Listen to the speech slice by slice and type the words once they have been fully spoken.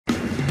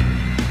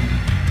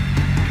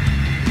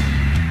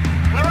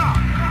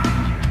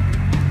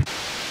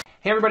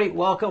Hey everybody,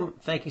 welcome.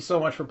 Thank you so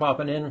much for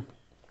popping in.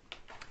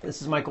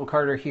 This is Michael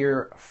Carter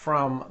here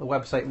from the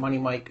website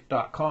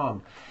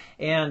moneymike.com.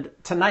 And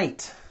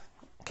tonight,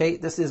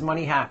 this is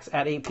Money Hacks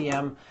at 8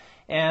 p.m.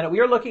 And we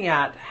are looking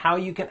at how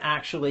you can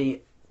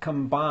actually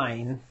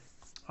combine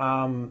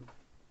lead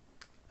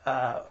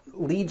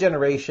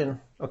generation,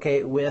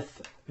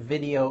 with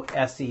video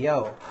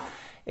SEO.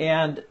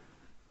 And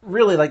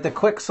really, like the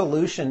quick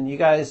solution, you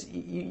guys,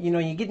 you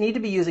need to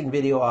be using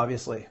video,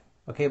 obviously,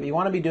 but you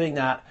want to be doing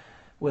that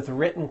with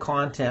written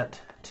content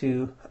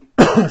to,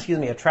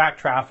 attract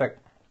traffic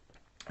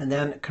and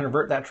then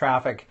convert that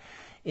traffic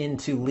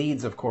into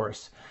leads, of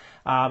course.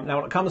 Now,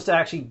 when it comes to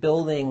actually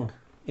building,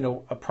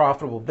 a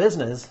profitable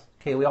business,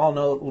 we all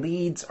know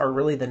leads are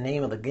really the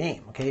name of the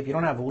game. If you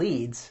don't have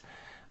leads,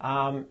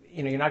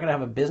 you're not going to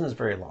have a business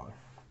very long.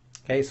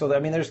 So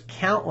there's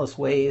countless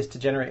ways to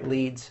generate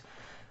leads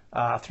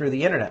through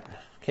the internet.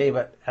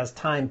 But as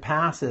time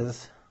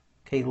passes,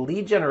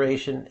 lead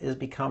generation is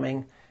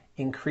becoming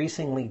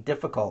increasingly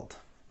difficult.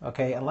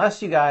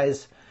 Unless you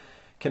guys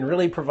can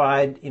really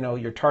provide,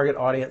 your target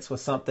audience with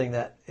something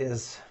that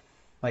is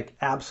like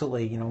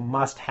absolutely,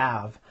 must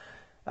have.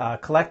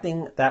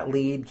 Collecting that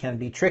lead can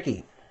be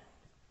tricky.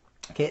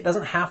 It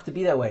doesn't have to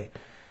be that way.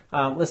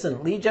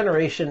 Listen, lead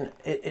generation,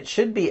 it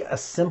should be a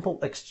simple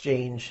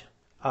exchange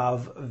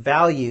of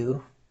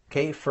value,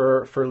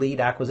 for lead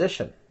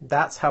acquisition.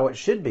 That's how it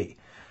should be.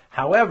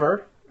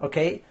 However,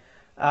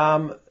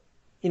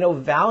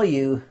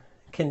 value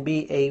can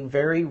be a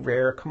very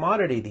rare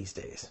commodity these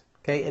days.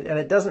 And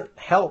it doesn't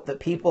help that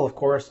people, of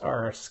course,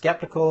 are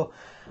skeptical.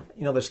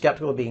 They're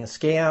skeptical of being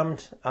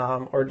scammed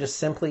or just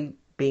simply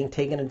being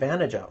taken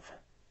advantage of,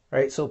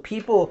 right? So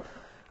people,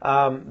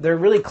 they're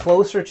really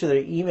closer to their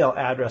email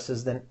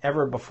addresses than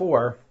ever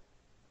before,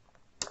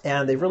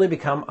 and they've really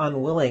become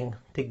unwilling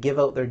to give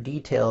out their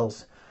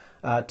details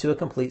to a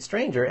complete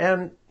stranger,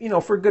 and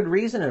for good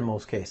reason in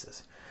most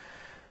cases.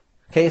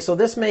 So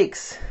this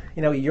makes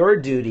your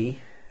duty.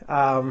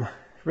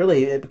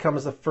 Really, it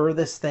becomes the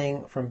furthest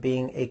thing from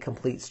being a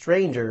complete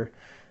stranger.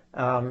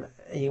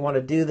 You want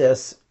to do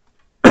this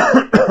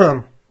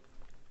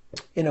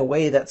in a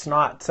way that's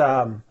not,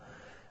 it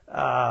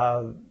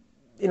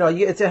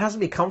has to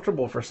be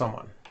comfortable for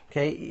someone.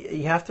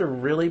 You have to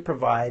really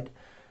provide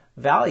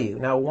value.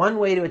 Now, one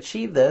way to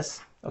achieve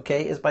this,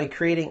 is by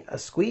creating a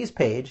squeeze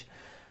page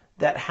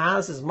that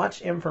has as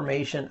much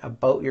information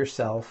about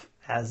yourself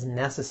as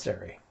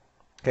necessary.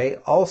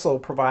 Also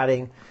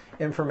providing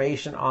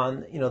information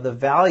on, the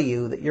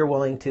value that you're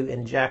willing to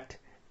inject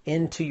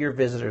into your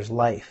visitor's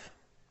life.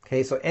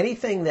 So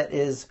anything that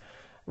is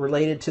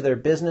related to their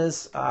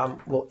business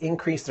will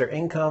increase their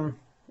income,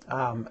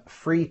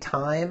 free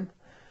time.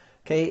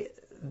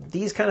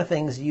 These kind of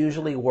things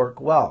usually work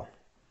well.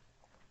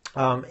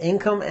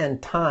 Income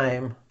and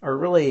time are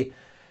really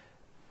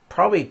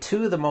probably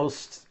two of the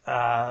most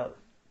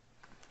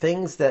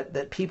things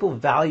that people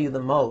value the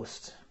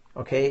most.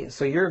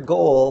 So your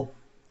goal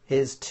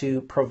is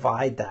to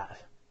provide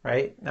that,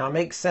 right? Now, it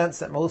makes sense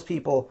that most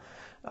people,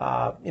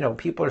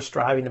 people are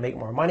striving to make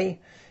more money.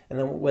 And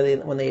then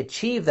when they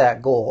achieve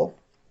that goal,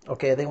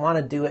 they want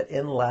to do it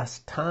in less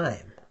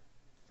time,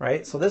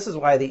 right? So this is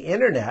why the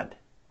internet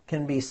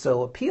can be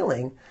so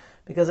appealing,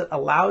 because it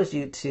allows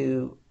you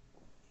to,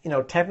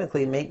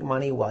 technically make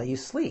money while you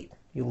sleep.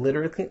 You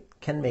literally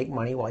can make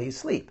money while you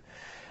sleep.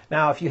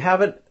 Now, if you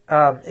haven't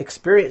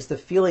experienced the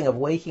feeling of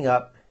waking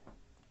up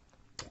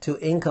to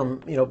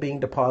income, being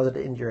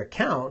deposited into your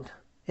account,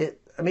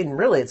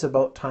 really it's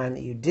about time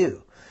that you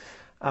do.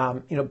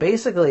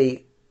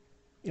 Basically,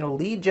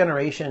 lead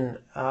generation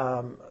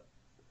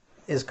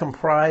is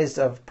comprised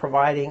of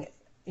providing,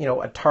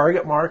 a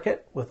target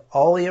market with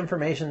all the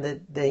information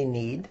that they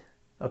need,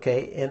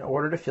 in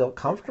order to feel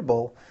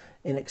comfortable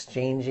in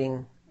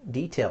exchanging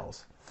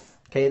details.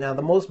 Now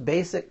the most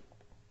basic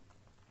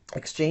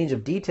exchange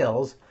of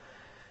details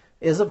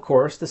is, of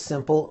course, the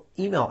simple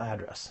email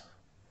address,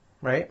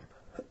 right?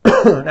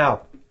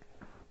 Now,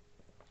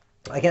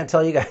 I can't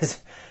tell you guys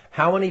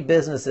how many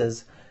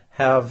businesses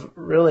have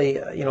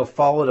really,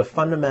 followed a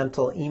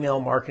fundamental email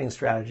marketing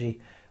strategy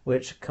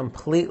which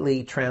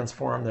completely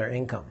transformed their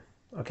income.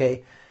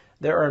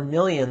 There are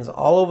millions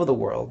all over the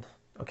world,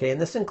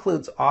 and this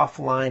includes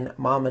offline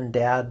mom and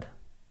dad,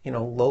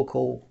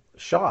 local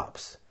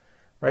shops,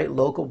 right?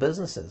 Local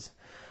businesses.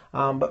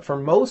 But for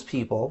most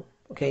people,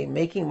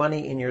 making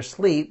money in your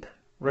sleep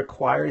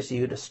requires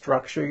you to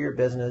structure your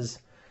business,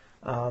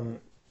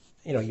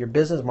 your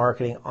business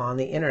marketing on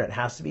the internet. It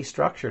has to be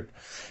structured.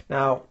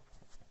 Now,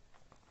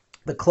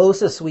 the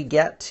closest we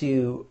get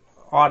to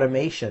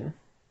automation,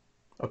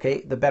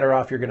 the better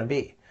off you're going to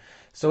be.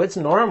 So it's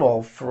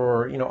normal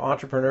for,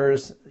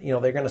 entrepreneurs,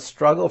 they're going to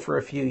struggle for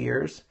a few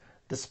years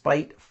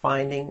despite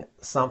finding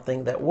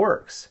something that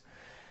works.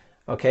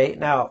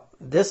 Now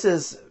this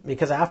is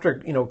because after,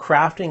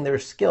 crafting their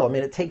skill,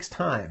 it takes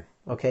time,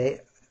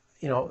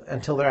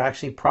 until they're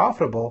actually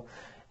profitable,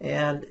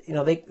 and,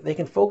 they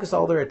can focus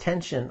all their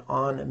attention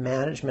on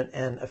management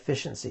and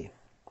efficiency.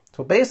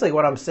 So basically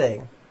what I'm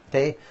saying,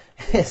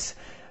 is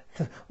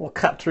we'll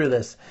cut through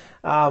this.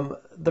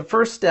 The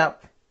first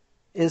step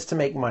is to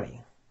make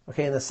money.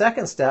 Okay, and the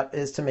second step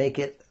is to make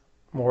it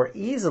more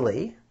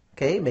easily,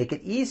 okay, make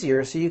it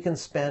easier so you can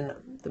spend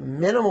the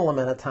minimal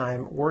amount of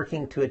time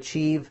working to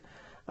achieve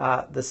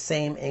the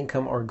same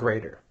income or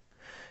greater.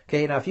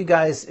 Okay, now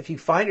if you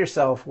find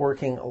yourself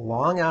working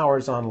long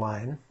hours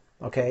online,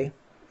 okay,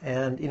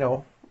 and you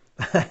know,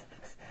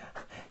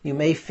 you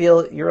may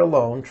feel you're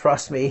alone,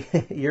 trust me,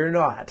 you're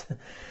not.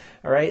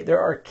 All right, there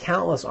are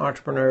countless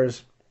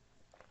entrepreneurs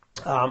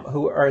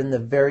who are in the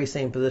very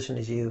same position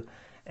as you,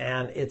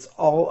 and it's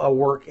all a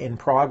work in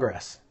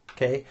progress.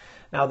 Okay,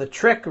 now the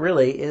trick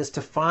really is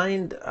to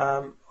find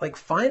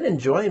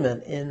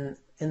enjoyment in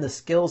the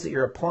skills that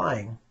you're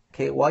applying.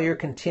 Okay, while you're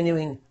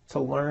continuing to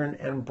learn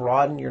and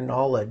broaden your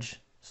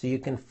knowledge, so you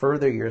can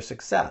further your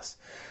success.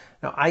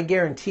 Now, I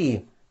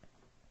guarantee.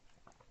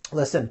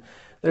 Listen,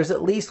 there's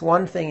at least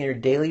one thing in your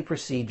daily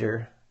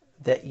procedure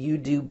that you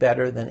do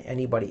better than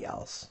anybody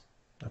else.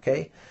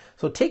 Okay,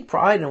 so take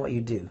pride in what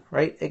you do,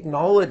 right?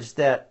 Acknowledge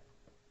that,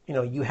 you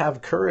know, you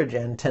have courage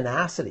and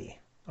tenacity,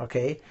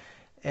 okay?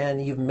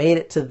 And you've made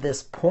it to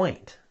this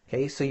point,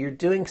 okay? So you're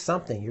doing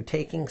something, you're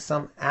taking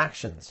some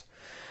actions.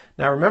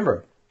 Now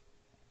remember,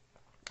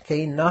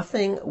 okay,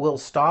 nothing will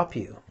stop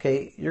you,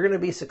 okay? You're going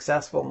to be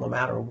successful no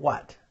matter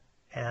what.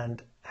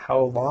 And how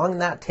long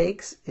that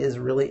takes is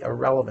really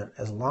irrelevant.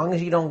 As long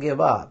as you don't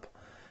give up,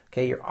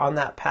 okay, you're on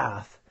that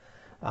path.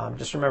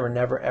 Just remember,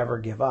 never ever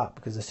give up,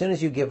 because as soon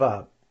as you give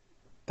up,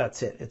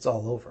 that's it. It's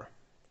all over,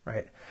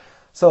 right?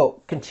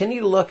 So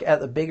continue to look at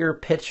the bigger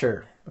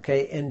picture,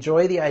 okay?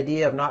 Enjoy the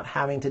idea of not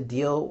having to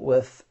deal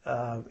with,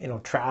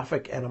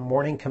 traffic and a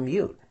morning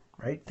commute,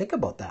 right? Think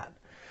about that,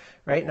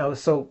 right? Now,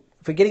 so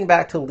for getting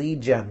back to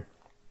lead gen,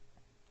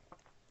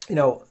 you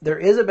know, there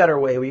is a better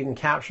way where you can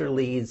capture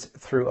leads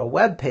through a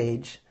web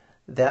page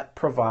that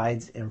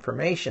provides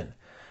information,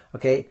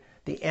 okay?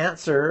 The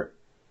answer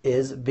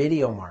is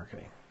video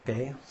marketing,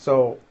 okay?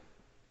 So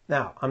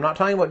now, I'm not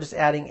talking about just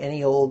adding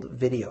any old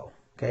video,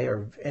 okay,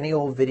 or any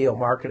old video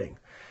marketing,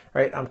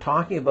 right? I'm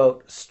talking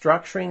about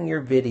structuring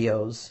your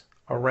videos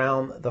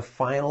around the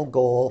final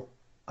goal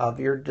of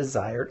your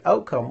desired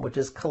outcome, which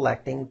is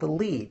collecting the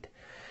lead,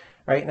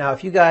 right? Now,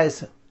 if you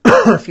guys,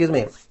 excuse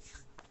me,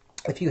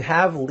 if you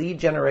have lead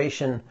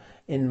generation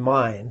in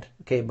mind,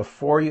 okay,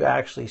 before you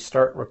actually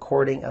start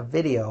recording a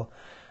video,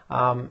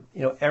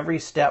 every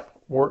step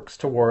works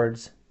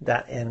towards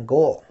that end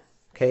goal.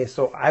 Okay,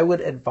 so I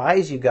would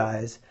advise you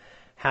guys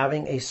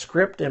having a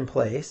script in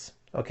place,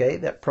 okay,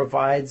 that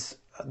provides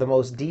the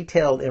most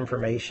detailed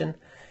information,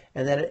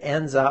 and then it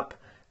ends up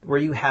where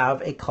you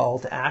have a call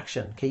to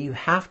action. Okay, you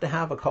have to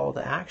have a call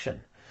to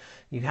action.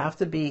 You have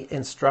to be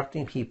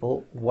instructing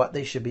people what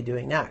they should be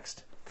doing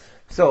next.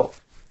 So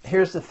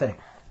here's the thing,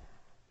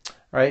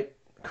 right?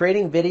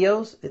 Creating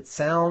videos, it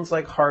sounds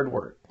like hard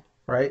work,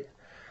 right?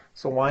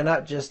 So why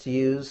not just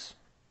use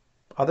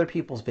other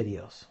people's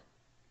videos,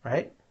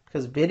 right?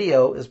 Because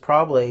video is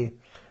probably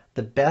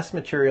the best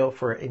material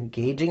for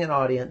engaging an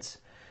audience,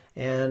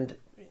 and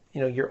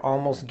you're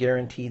almost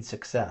guaranteed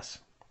success.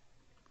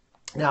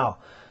 Now,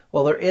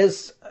 well, there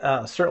is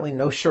certainly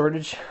no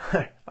shortage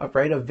of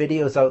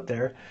videos out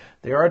there.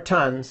 There are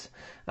tons.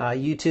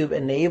 YouTube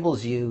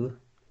enables you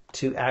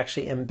to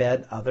actually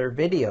embed other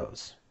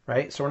videos,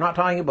 right? So we're not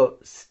talking about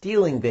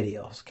stealing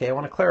videos, okay? I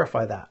want to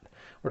clarify that.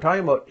 We're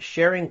talking about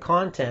sharing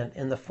content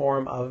in the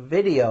form of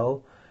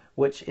video,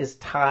 which is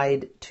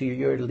tied to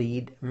your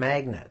lead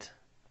magnet,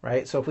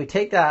 right? So if we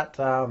take that,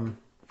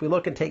 if we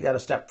look and take that a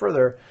step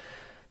further,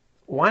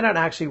 why not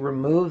actually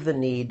remove the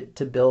need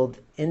to build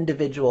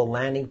individual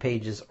landing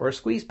pages or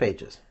squeeze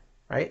pages,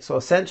 right? So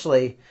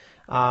essentially,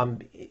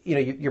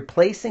 you're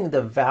placing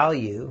the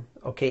value,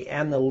 okay,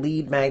 and the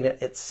lead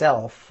magnet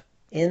itself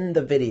in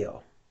the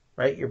video,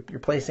 right? You're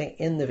placing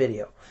in the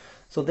video.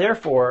 So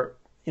therefore,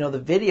 the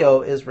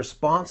video is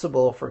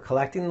responsible for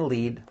collecting the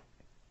lead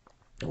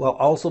while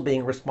also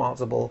being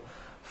responsible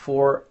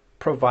for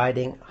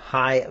providing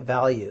high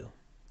value,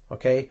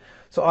 okay?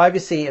 So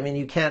obviously,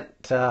 you can't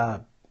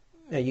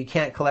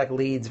collect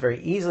leads very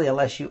easily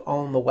unless you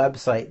own the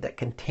website that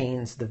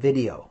contains the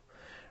video,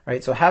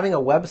 right? So having a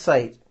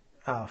website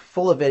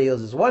full of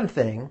videos is one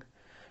thing,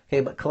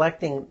 okay, but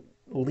collecting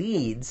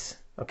leads,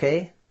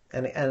 okay,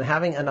 and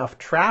having enough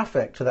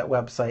traffic to that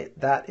website,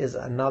 that is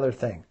another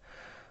thing.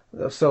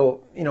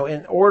 So,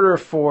 in order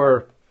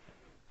for,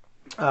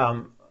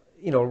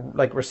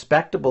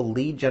 respectable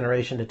lead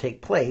generation to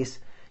take place,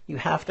 you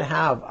have to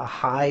have a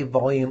high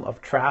volume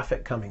of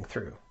traffic coming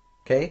through,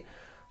 okay?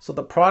 So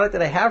the product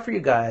that I have for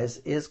you guys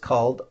is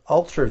called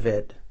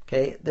UltraVid,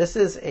 okay? This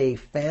is a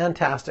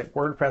fantastic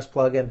WordPress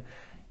plugin.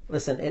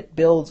 Listen, it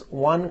builds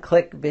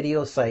one-click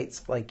video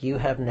sites like you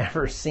have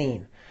never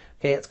seen,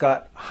 okay? It's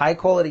got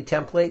high-quality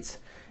templates,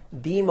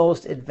 the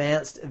most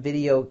advanced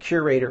video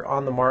curator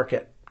on the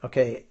market,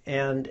 okay,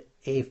 and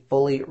a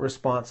fully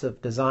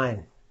responsive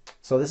design.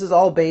 So this is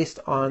all based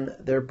on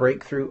their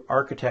breakthrough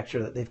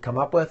architecture that they've come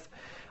up with.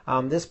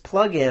 This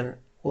plugin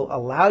will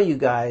allow you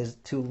guys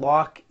to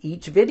lock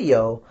each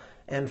video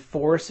and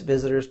force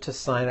visitors to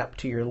sign up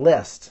to your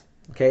list.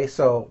 Okay,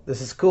 so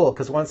this is cool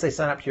because once they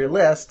sign up to your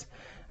list,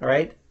 all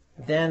right,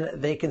 then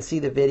they can see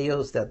the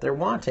videos that they're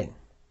wanting.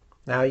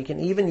 Now you can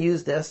even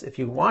use this if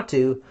you want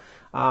to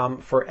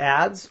for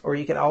ads, or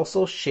you can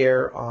also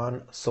share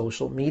on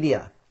social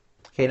media.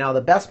 Okay, now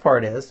the best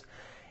part is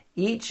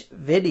each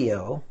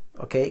video,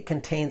 okay,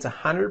 contains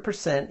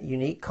 100%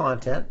 unique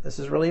content. This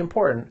is really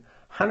important.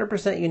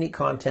 100% unique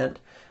content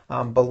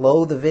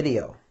below the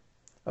video.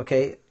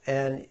 Okay,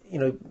 and you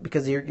know,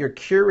 because you're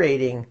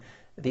curating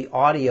the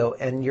audio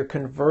and you're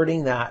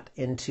converting that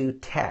into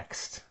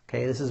text.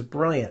 Okay, this is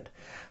brilliant.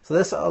 So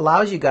this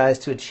allows you guys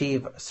to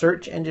achieve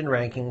search engine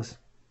rankings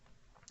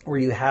where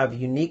you have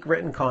unique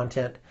written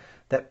content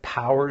that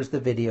powers the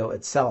video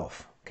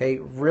itself. Okay,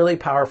 really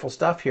powerful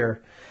stuff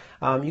here.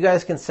 You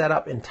guys can set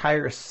up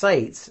entire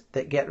sites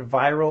that get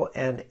viral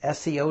and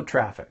SEO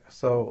traffic.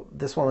 So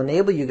this will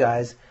enable you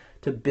guys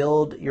to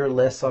build your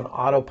lists on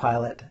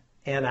autopilot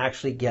and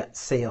actually get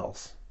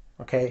sales.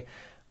 Okay,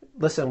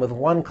 listen, with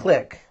one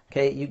click,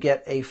 okay, you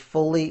get a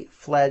fully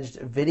fledged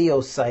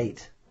video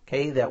site,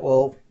 okay, that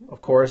will,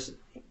 of course,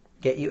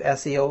 get you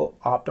SEO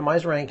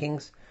optimized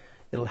rankings.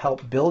 It'll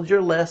help build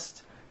your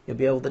list. You'll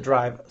be able to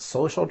drive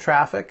social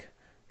traffic,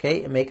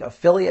 okay, and make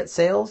affiliate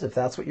sales if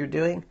that's what you're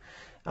doing.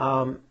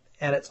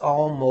 And it's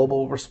all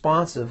mobile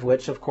responsive,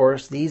 which of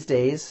course these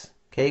days,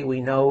 okay, we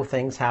know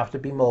things have to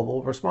be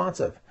mobile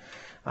responsive.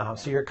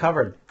 So you're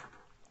covered.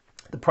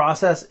 The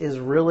process is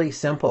really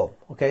simple.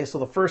 Okay, so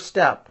the first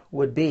step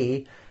would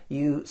be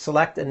you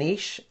select a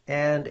niche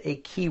and a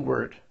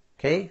keyword.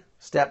 Okay,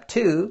 step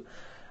 2,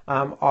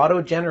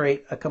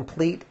 auto-generate a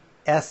complete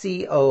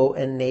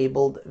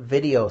SEO-enabled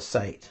video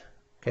site.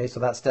 Okay, so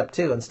that's step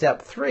 2. And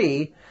step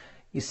 3,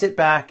 you sit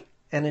back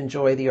and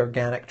enjoy the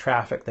organic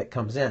traffic that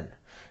comes in.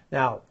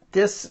 Now,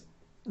 this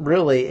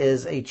really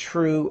is a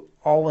true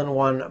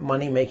all-in-one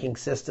money-making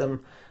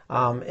system.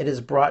 It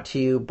is brought to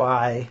you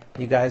by,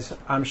 you guys,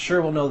 I'm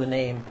sure will know the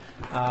name,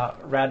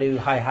 Radu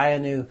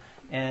Haihayanu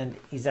and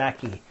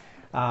Izaki.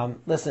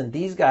 Listen,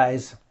 these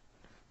guys,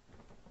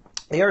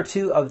 they are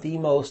 2 of the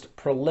most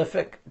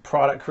prolific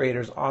product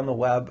creators on the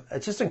web.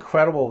 It's just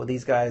incredible what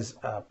these guys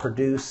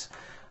produce.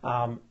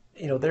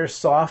 You know, their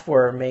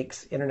software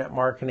makes internet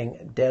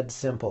marketing dead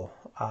simple.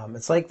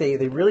 It's like they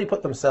really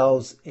put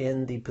themselves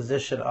in the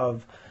position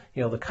of,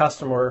 you know, the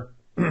customer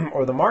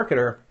or the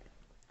marketer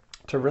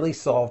to really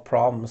solve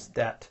problems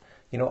that,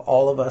 you know,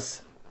 all of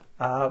us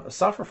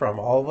suffer from.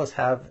 All of us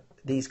have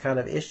these kind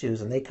of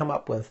issues, and they come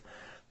up with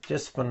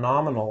just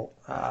phenomenal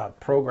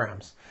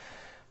programs.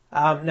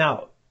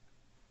 Now,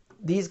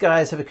 these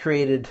guys have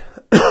created,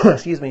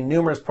 excuse me,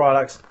 numerous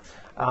products,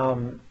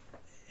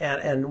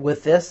 and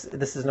with this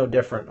is no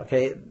different.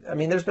 Okay, I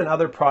mean, there's been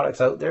other products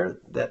out there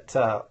that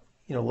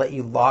you know, let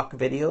you lock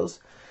videos,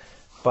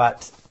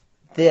 but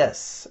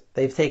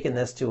they've taken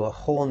this to a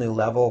whole new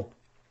level.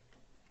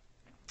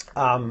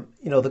 You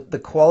know, the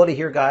quality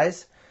here,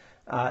 guys,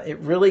 it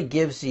really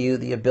gives you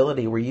the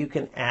ability where you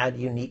can add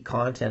unique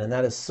content, and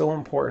that is so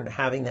important.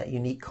 Having that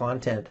unique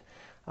content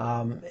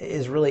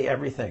is really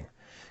everything.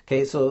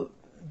 Okay, so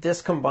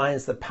this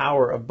combines the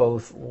power of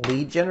both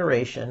lead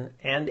generation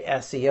and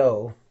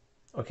SEO,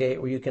 okay,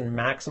 where you can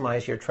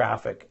maximize your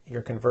traffic,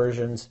 your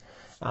conversions,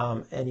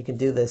 and you can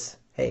do this,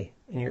 hey,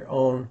 in your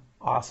own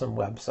awesome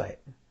website.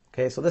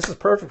 Okay, so this is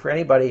perfect for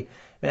anybody.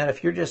 Man,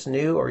 if you're just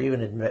new or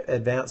even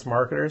advanced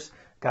marketers,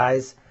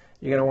 guys,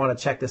 you're going to want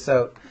to check this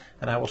out,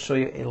 and I will show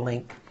you a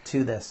link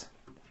to this.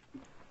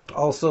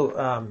 Also,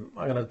 I'm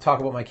going to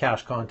talk about my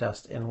cash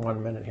contest in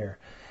 1 minute here.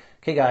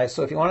 Okay, guys,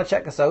 so if you want to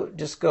check this out,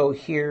 just go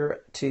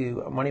here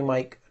to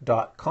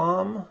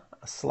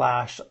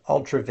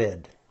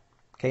moneymike.com/UltraVid.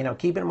 Okay, now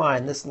keep in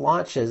mind, this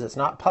launches, it's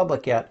not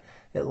public yet,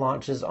 it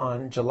launches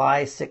on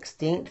July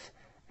 16th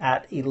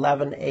at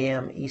 11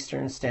 a.m.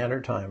 Eastern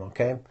Standard Time,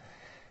 okay?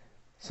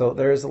 So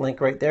there's the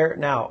link right there.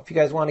 Now, if you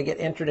guys want to get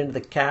entered into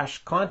the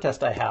cash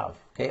contest I have,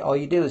 okay, all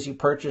you do is you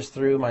purchase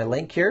through my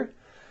link here.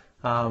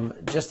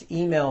 Just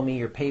email me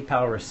your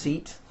PayPal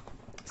receipt.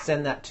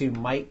 Send that to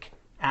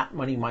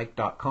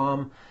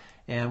mike@moneymike.com.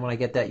 And when I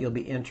get that, you'll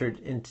be entered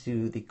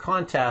into the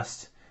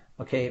contest,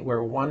 okay,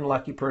 where one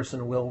lucky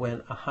person will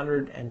win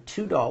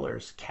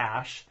 $102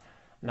 cash.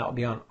 And that will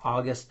be on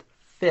August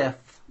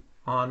 5th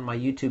on my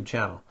YouTube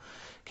channel.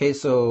 Okay,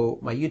 so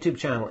my YouTube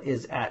channel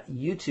is at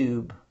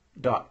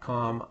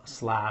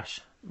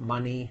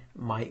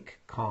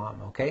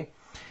youtube.com/moneymike.com, okay?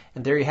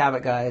 And there you have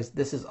it, guys.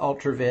 This is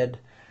UltraVid.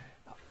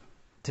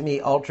 To me,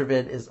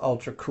 UltraVid is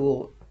ultra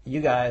cool. You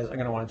guys are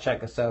going to want to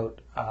check this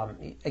out.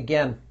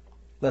 Again,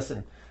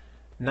 listen,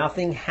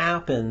 nothing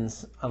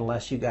happens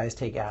unless you guys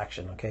take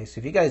action, okay? So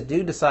if you guys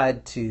do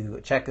decide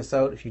to check this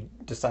out, if you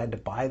decide to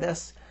buy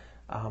this,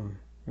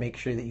 make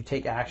sure that you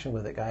take action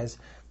with it, guys.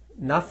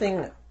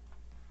 Nothing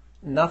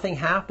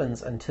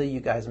happens until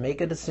you guys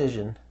make a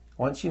decision.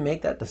 Once you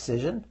make that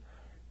decision,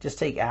 just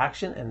take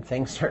action and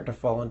things start to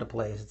fall into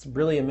place. It's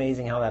really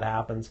amazing how that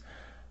happens.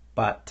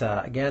 But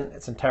again,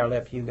 it's entirely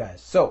up to you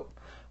guys. So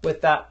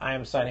with that, I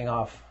am signing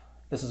off.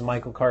 This is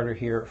Michael Carter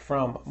here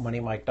from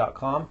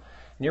moneymike.com.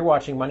 And you're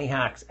watching Money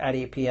Hacks at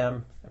 8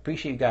 p.m.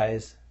 Appreciate you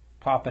guys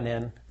popping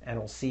in, and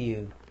we'll see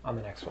you on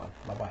the next one.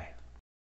 Bye-bye.